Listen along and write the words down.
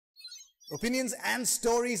Opinions and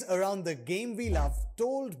stories around the game we love,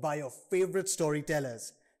 told by your favorite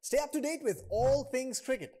storytellers. Stay up to date with all things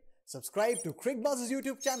cricket. Subscribe to Cricbuzz's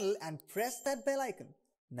YouTube channel and press that bell icon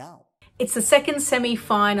now. It's the second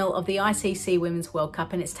semi-final of the ICC Women's World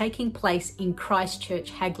Cup and it's taking place in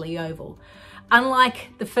Christchurch Hagley Oval.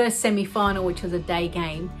 Unlike the first semi-final, which was a day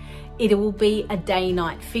game, it will be a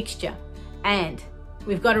day-night fixture. And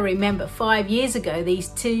we've got to remember, 5 years ago, these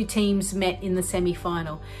two teams met in the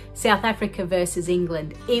semi-final. South Africa versus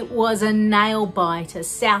England. It was a nail-biter.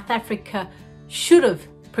 South Africa should have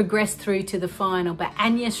progressed through to the final, but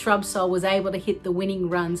Anya Shrubsole was able to hit the winning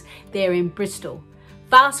runs there in Bristol.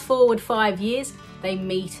 Fast forward 5 years, they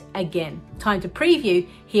meet again. Time to preview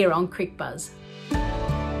here on Cricbuzz.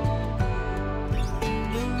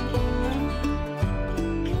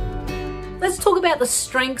 Let's talk about the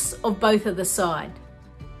strengths of both of the side.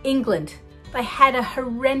 England, they had a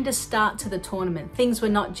horrendous start to the tournament. Things were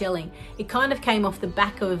not gelling. It kind of came off the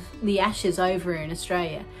back of the Ashes over in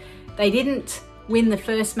Australia. They didn't win the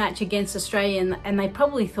first match against Australia and they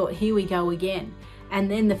probably thought, here we go again. And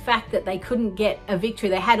then the fact that they couldn't get a victory,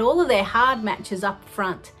 they had all of their hard matches up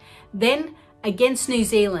front. Then against New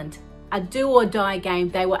Zealand, a do or die game,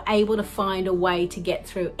 they were able to find a way to get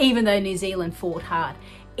through, even though New Zealand fought hard.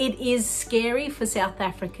 It is scary for South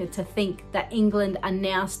Africa to think that England are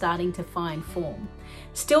now starting to find form.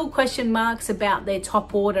 Still question marks about their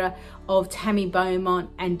top order of Tammy Beaumont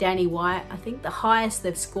and Danny Wyatt. I think the highest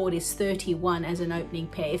they've scored is 31 as an opening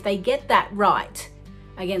pair. If they get that right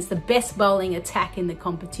against the best bowling attack in the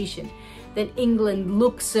competition, then England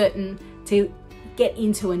looks certain to get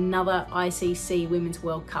into another ICC Women's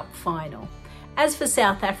World Cup final. As for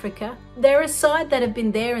South Africa, they're a side that have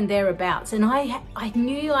been there and thereabouts, and I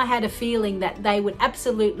knew I had a feeling that they would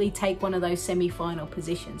absolutely take one of those semi-final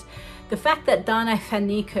positions. The fact that Dana van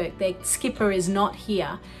Niekerk, their skipper, is not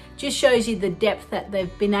here just shows you the depth that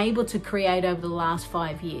they've been able to create over the last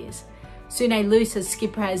 5 years. Sune Luce as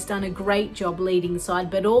skipper has done a great job leading the side,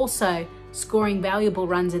 but also scoring valuable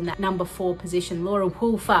runs in that number 4 position. Laura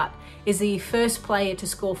Woolfart is the first player to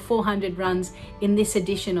score 400 runs in this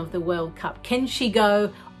edition of the World Cup. Can she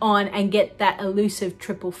go on and get that elusive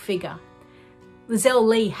triple figure? Lizelle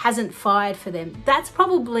Lee hasn't fired for them. That's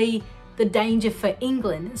probably the danger for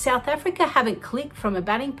England. South Africa haven't clicked from a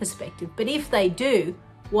batting perspective, but if they do,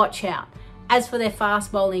 watch out. As for their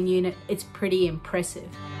fast bowling unit, it's pretty impressive.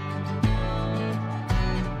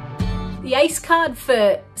 The ace card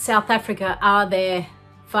for South Africa are their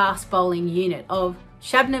fast bowling unit of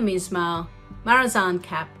Shabnam Ismail, Marizanne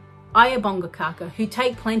Kapp, Ayabonga Kaka, who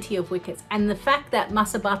take plenty of wickets, and the fact that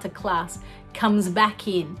Masabata Class comes back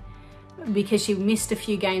in because she missed a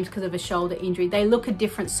few games because of a shoulder injury. They look a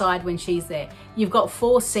different side when she's there. You've got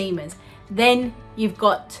 4 seamers. Then you've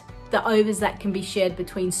got the overs that can be shared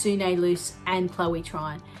between Sune Luce and Chloe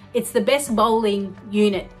Tryon. It's the best bowling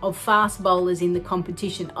unit of fast bowlers in the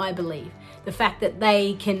competition, I believe. The fact that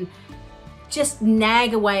they can just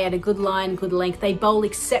nag away at a good line, good length. They bowl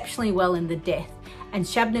exceptionally well in the death. And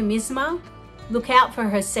Shabnam Ismail, look out for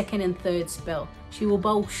her second and third spell. She will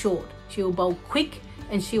bowl short, she will bowl quick,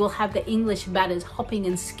 and she will have the English batters hopping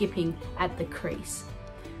and skipping at the crease.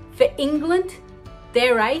 For England,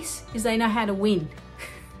 their ace is they know how to win.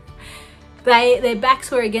 Their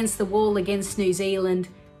backs were against the wall against New Zealand.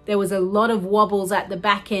 There was a lot of wobbles at the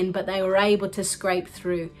back end, but they were able to scrape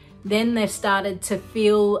through. Then they've started to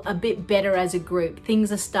feel a bit better as a group.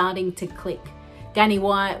 Things are starting to click. Danny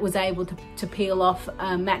Wyatt was able to peel off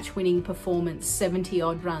a match-winning performance,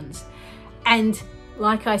 70-odd runs. And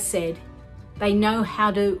like I said, they know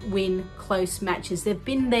how to win close matches. They've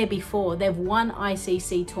been there before. They've won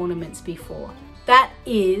ICC tournaments before. That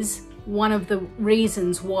is one of the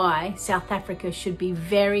reasons why South Africa should be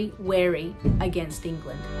very wary against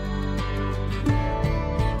England.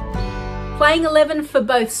 Playing 11 for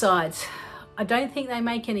both sides. I don't think they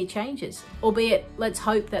make any changes, albeit let's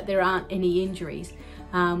hope that there aren't any injuries.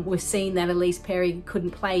 We've seen that Elise Perry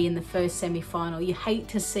couldn't play in the first semi-final. You hate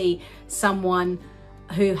to see someone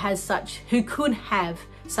who could have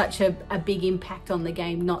such a big impact on the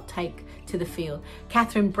game not take to the field.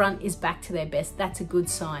 Catherine Brunt is back to their best. That's a good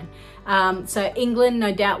sign. So England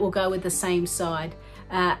no doubt will go with the same side.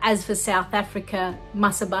 As for South Africa,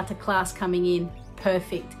 Masabata Class coming in,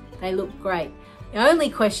 perfect. They look great. The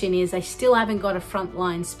only question is they still haven't got a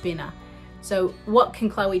frontline spinner. So what can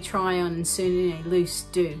Chloe Tryon and Sune Luce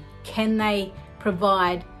do? Can they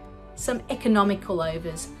provide some economical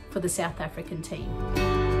overs for the South African team?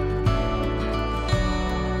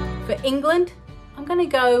 For England, I'm going to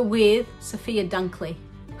go with Sophia Dunkley.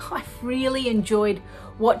 I've really enjoyed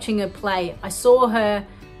watching her play. I saw her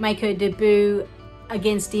make her debut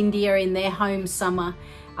against India in their home summer.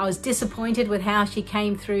 I was disappointed with how she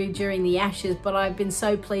came through during the Ashes, but I've been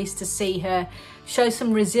so pleased to see her show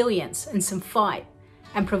some resilience and some fight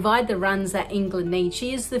and provide the runs that England needs.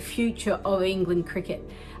 She is the future of England cricket.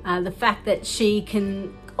 The fact that she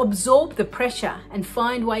can absorb the pressure and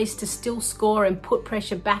find ways to still score and put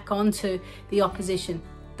pressure back onto the opposition,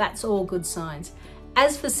 that's all good signs.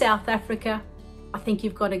 As for South Africa, I think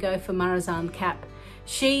you've got to go for Marizanne Kapp.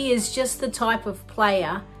 She is just the type of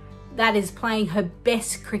player that is playing her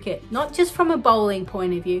best cricket, not just from a bowling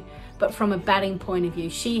point of view, but from a batting point of view.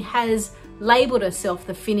 She has labelled herself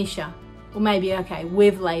the finisher. Or maybe, okay,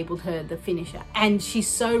 we've labelled her the finisher. And she's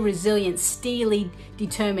so resilient, steely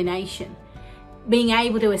determination, being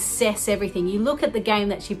able to assess everything. You look at the game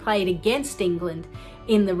that she played against England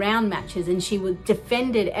in the round matches, and she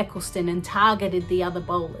defended Eccleston and targeted the other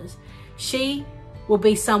bowlers. She will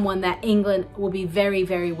be someone that England will be very,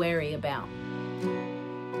 very wary about.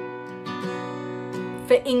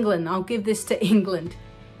 For England, I'll give this to England.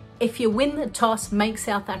 If you win the toss, make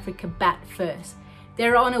South Africa bat first.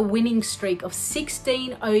 They're on a winning streak of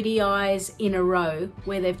 16 ODIs in a row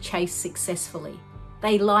where they've chased successfully.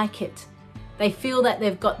 They like it. They feel that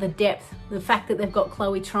they've got the depth, the fact that they've got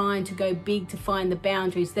Chloe trying to go big to find the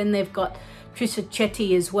boundaries. Then they've got Trisha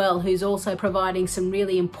Chetty as well, who's also providing some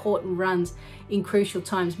really important runs in crucial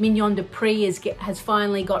times. Mignon du Preez has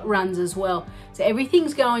finally got runs as well. So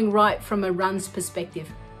everything's going right from a runs perspective.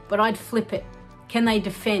 But I'd flip it. Can they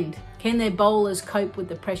defend? Can their bowlers cope with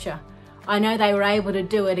the pressure? I know they were able to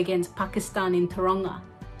do it against Pakistan in Taronga,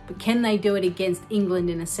 but can they do it against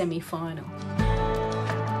England in a semi-final?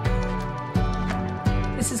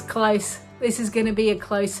 This is close. This is going to be a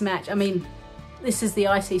close match. I mean, this is the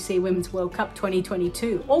ICC Women's World Cup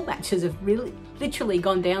 2022. All matches have really literally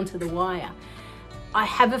gone down to the wire. I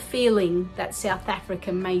have a feeling that South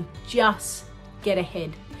Africa may just get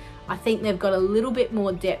ahead. I think they've got a little bit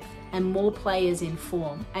more depth and more players in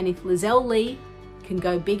form. And if Lizelle Lee can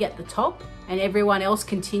go big at the top and everyone else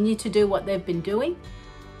continue to do what they've been doing,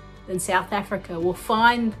 then South Africa will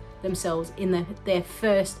find themselves in their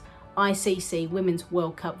first ICC Women's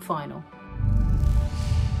World Cup final.